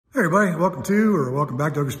Hey everybody, welcome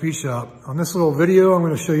back to Doug's Speed Shop. On this little video, I'm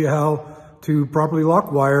going to show you how to properly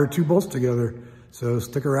lock wire two bolts together. So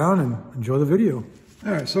stick around and enjoy the video.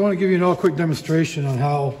 All right, so I want to give you a quick demonstration on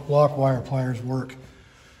how lock wire pliers work.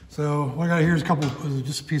 So what I got here is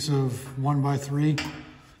just a piece of 1x3,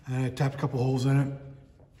 and I tapped a couple holes in it.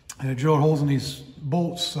 And I drilled holes in these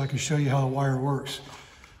bolts so I can show you how the wire works.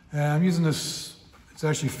 And I'm using this, it's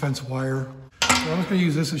actually fence wire. So I'm just going to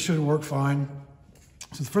use this, it should work fine.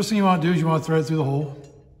 So the first thing you want to do is you want to thread it through the hole.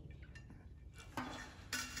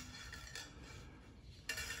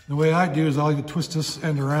 The way I do is I like to twist this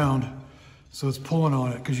end around so it's pulling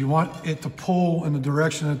on it, because you want it to pull in the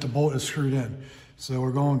direction that the bolt is screwed in. So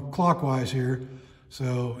we're going clockwise here,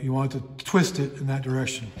 so you want to twist it in that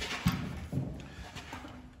direction.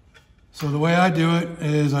 So the way I do it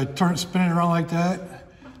is I spin it around like that.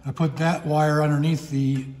 I put that wire underneath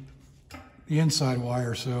the inside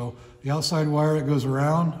wire. So the outside wire that goes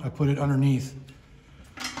around, I put it underneath.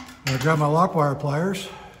 I grab my lock wire pliers,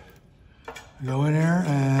 I go in there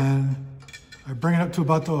and I bring it up to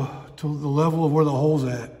about the level of where the hole's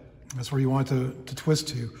at. That's where you want it to twist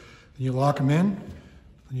to. And you lock them in,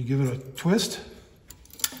 and you give it a twist.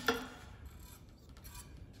 I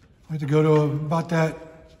like to go to about that,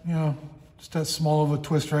 just that small of a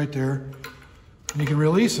twist right there. And you can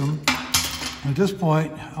release them. And at this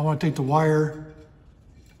point, I want to take the wire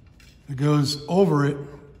that goes over it,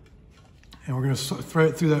 and we're going to thread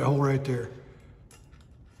it through that hole right there.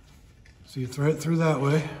 So you thread it through that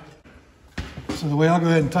way. So the way I'll go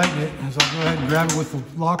ahead and tighten it is I'll go ahead and grab it with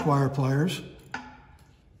the lock wire pliers.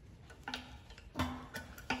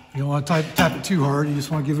 You don't want to tap it too hard. You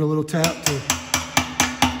just want to give it a little tap to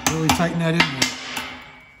really tighten that in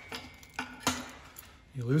there.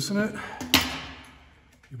 You loosen it.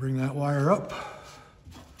 You bring that wire up.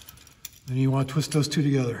 Then you want to twist those two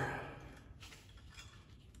together.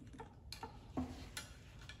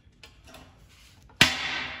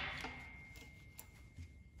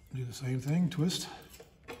 Do the same thing, twist.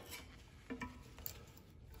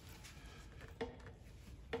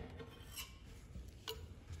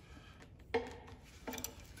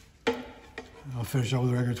 I'll finish up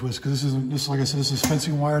with a regular twist, because like I said, this is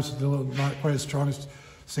fencing wire. It's not quite as strong as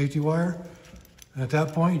safety wire. And at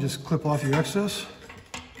that point, you just clip off your excess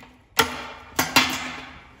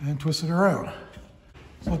and twist it around.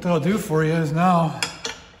 So what that'll do for you is now,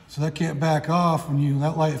 so that can't back off when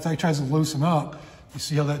if that tries to loosen up. You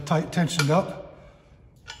see how that tensioned up?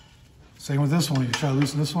 Same with this one. You try to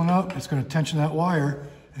loosen this one up, it's going to tension that wire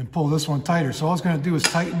and pull this one tighter. So all it's going to do is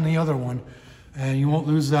tighten the other one, and you won't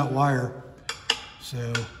lose that wire.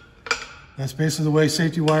 So that's basically the way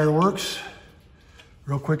safety wire works.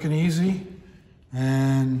 Real quick and easy,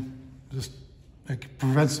 and just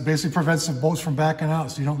basically prevents the bolts from backing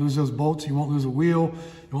out. So you don't lose those bolts, you won't lose a wheel,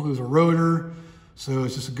 you won't lose a rotor. So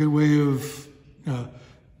it's just a good way of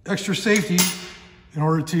extra safety in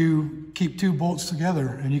order to keep two bolts together.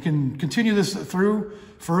 And you can continue this through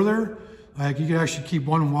further. Like you can actually keep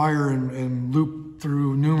one wire and loop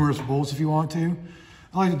through numerous bolts if you want to.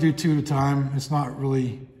 I like to do two at a time. It's not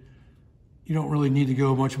really, you don't really need to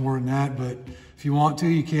go much more than that, but if you want to,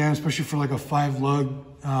 you can, especially for like a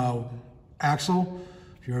 5-lug axle.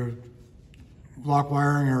 If you're lock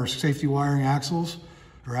wiring or safety wiring axles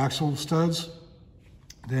or axle studs,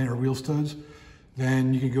 or wheel studs,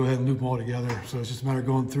 then you can go ahead and loop them all together. So it's just a matter of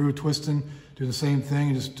going through, twisting, do the same thing,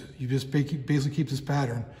 and you just basically keep this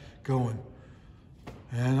pattern going.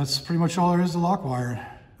 And that's pretty much all there is to lock wiring. All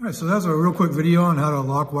right, so that's a real quick video on how to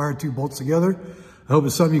lock wire two bolts together. I hope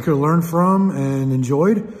it's something you could have learned from and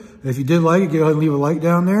enjoyed. If you did like it, go ahead and leave a like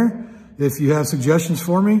down there. If you have suggestions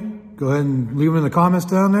for me, go ahead and leave them in the comments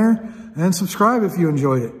down there, and subscribe if you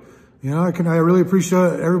enjoyed it. I really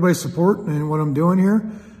appreciate everybody's support and what I'm doing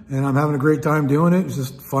here, and I'm having a great time doing it. It's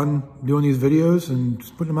just fun doing these videos and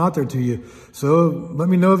just putting them out there to you. So let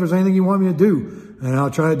me know if there's anything you want me to do, and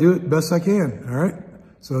I'll try to do it best I can. All right.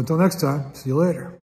 So until next time, see you later.